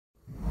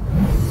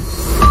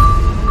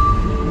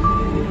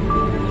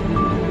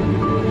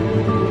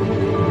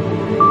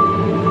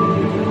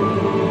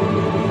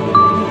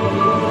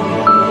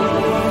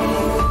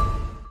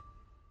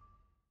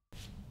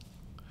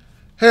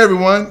Hey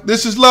everyone,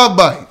 this is Love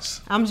Bites.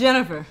 I'm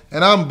Jennifer.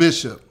 And I'm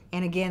Bishop.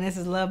 And again, this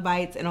is Love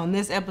Bites. And on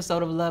this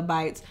episode of Love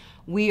Bites,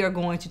 we are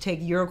going to take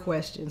your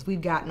questions.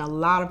 We've gotten a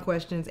lot of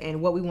questions,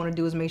 and what we want to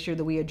do is make sure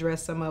that we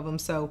address some of them.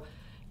 So,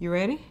 you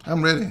ready?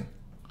 I'm ready.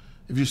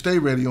 If you stay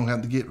ready, you don't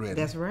have to get ready.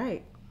 That's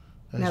right.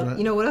 That's now, right.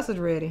 You know what else is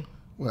ready?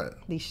 What?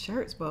 These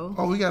shirts, Bo.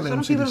 Oh, we got to let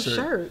them see the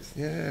shirts.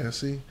 Yeah,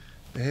 see?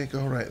 There you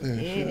go right there.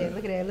 Yeah,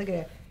 look at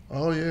that.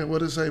 Oh, yeah.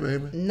 What does it say,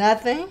 baby?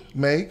 Nothing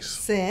makes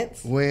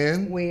sense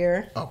when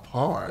we're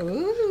apart.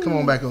 Ooh. Come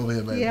on back over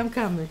here, baby. Yeah, I'm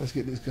coming. Let's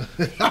get this going.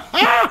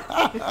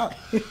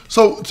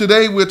 So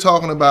today we're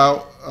talking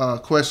about a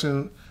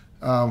question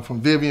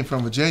from Vivian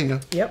from Virginia.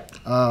 Yep.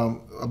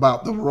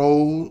 About the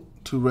road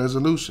to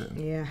resolution.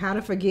 Yeah, how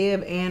to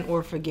forgive and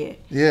or forget.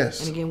 Yes.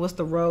 And again, what's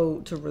the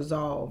road to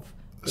resolve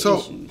the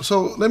issues?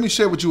 So let me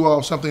share with you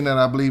all something that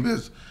I believe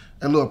is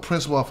a little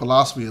principle of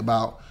philosophy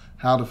about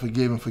how to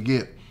forgive and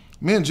forget.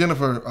 Me and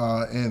Jennifer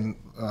in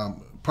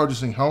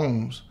purchasing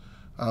homes,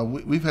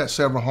 we've had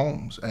several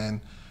homes,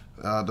 and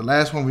the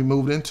last one we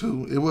moved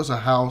into, it was a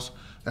house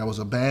that was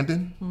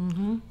abandoned.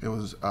 Mm-hmm. It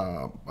was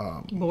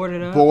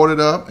boarded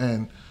up,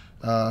 and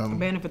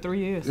abandoned for 3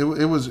 years. It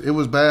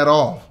was bad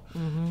off.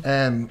 Mm-hmm.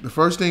 And the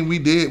first thing we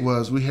did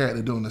was we had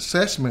to do an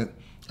assessment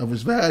of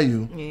its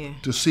value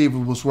to see if it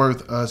was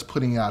worth us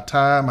putting our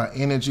time, our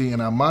energy,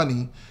 and our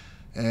money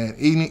and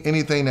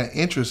anything that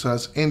interests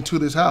us into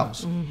this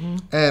house. Mm-hmm.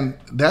 And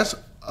that's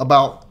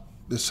about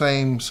the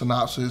same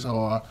synopsis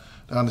or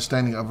the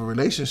understanding of a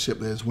relationship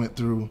that has went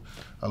through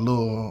a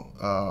little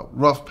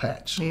rough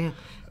patch. Yeah.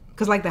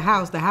 Because like the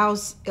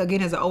house,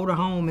 again, is an older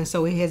home, and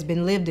so it has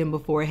been lived in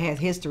before. It has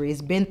history.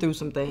 It's been through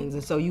some things.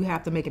 And so you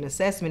have to make an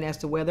assessment as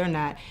to whether or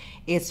not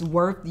it's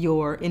worth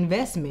your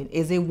investment.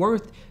 Is it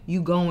worth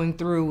you going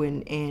through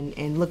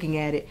and looking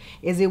at it?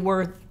 Is it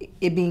worth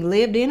it being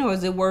lived in, or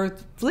is it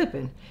worth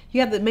flipping? You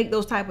have to make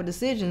those type of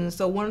decisions. And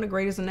so one of the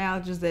greatest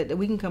analogies that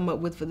we can come up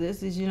with for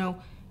this is,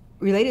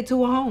 related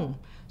to a home.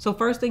 So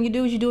first thing you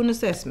do is you do an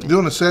assessment. Do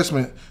an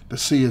assessment to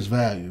see its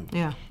value.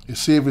 Yeah. To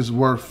see if it's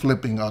worth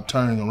flipping or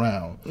turning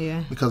around.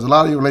 Yeah. Because a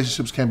lot of your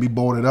relationships can be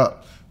boarded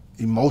up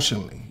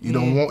emotionally. You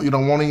don't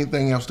want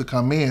anything else to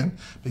come in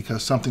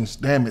because something's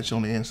damaged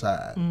on the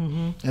inside.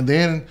 Mm-hmm. And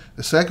then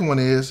the second one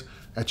is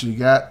that you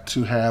got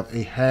to have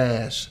a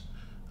hashing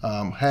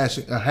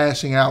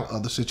out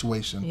of the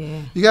situation.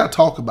 Yeah. You got to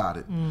talk about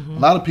it. Mm-hmm. A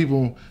lot of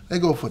people, they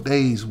go for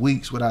days,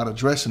 weeks without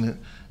addressing it,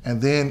 and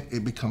then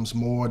it becomes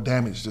more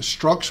damage. The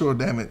structural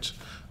damage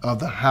of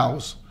the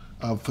house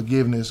of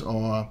forgiveness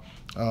or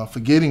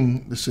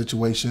forgetting the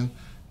situation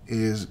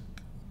is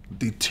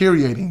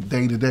deteriorating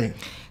day to day.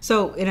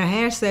 So in a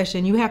hash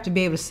session, you have to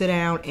be able to sit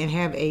down and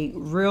have a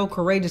real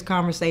courageous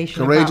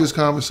conversation.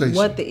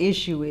 What the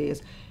issue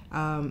is.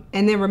 And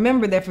then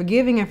remember that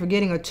forgiving and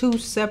forgetting are two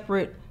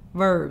separate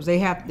verbs.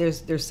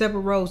 There's separate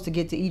roads to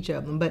get to each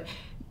of them. But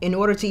in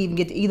order to even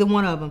get to either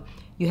one of them,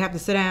 you have to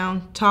sit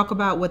down, talk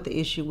about what the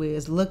issue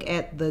is, look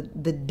at the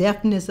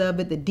depthness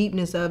of it, the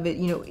deepness of it.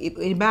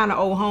 In buying an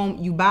old home,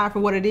 you buy it for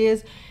what it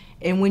is.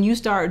 And when you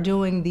start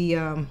doing the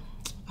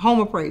home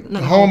appraisal,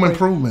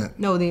 improvement.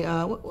 No,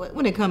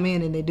 when they come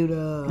in and they do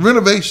the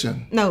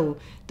renovation. No,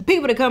 the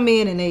people that come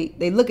in and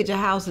they look at your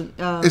house and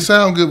it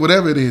sounds good,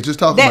 whatever it is. Just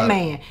talk about that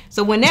man.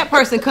 So when that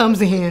person comes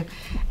in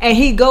and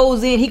he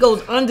goes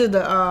under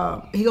the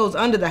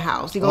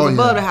house, he goes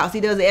above the house,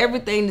 he does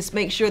everything to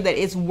make sure that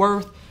it's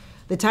worth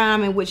the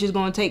time in which it's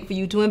going to take for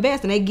you to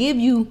invest, and they give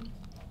you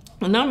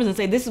the numbers and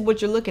say this is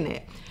what you're looking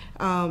at.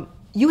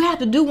 You have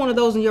to do one of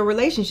those in your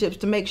relationships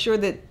to make sure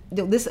that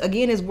this,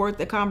 again, is worth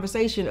the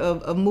conversation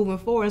of moving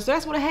forward. And so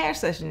that's what a hash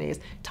session is.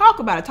 Talk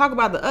about it. Talk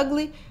about the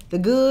ugly, the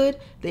good,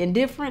 the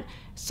indifferent,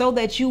 so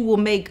that you will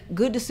make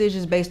good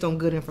decisions based on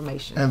good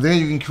information. And then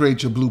you can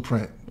create your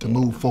blueprint to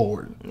move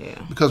forward.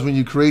 Yeah. Because when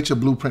you create your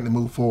blueprint to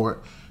move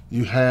forward,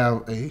 you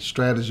have a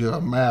strategy or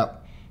a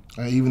map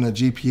or even a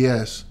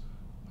GPS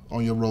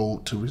on your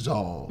road to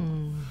resolve.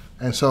 Mm.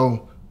 And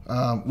so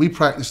we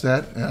practice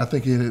that, and I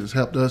think it has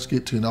helped us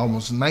get to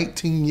almost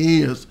 19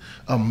 years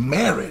of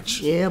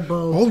marriage. Yeah,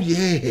 Bo. Oh,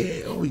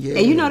 yeah.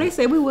 And they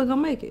said we weren't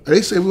going to make it.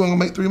 They said we weren't going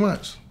to make 3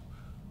 months.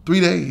 3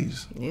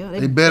 days. Yeah,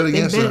 they bet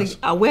against us.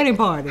 A wedding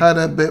party. How'd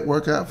that bet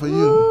work out for you?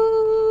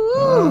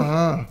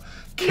 Ooh.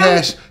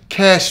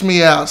 Cash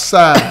me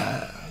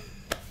outside.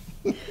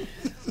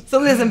 So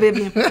listen,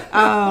 Vivian.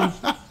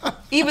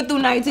 Even through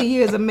 19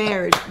 years of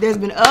marriage, there's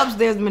been ups,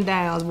 there's been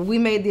downs, but we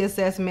made the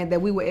assessment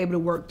that we were able to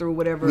work through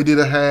whatever. We did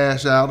a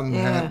hash out and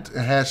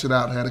hash it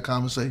out, had a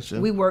conversation.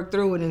 We worked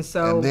through it,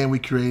 and then we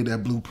created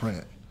that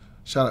blueprint.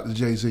 Shout out to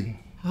Jay-Z.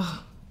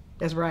 Oh,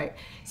 that's right.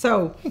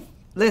 So,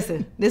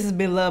 listen, this has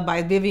been Love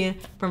by Vivian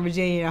from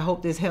Virginia. I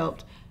hope this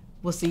helped.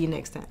 We'll see you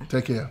next time.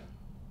 Take care.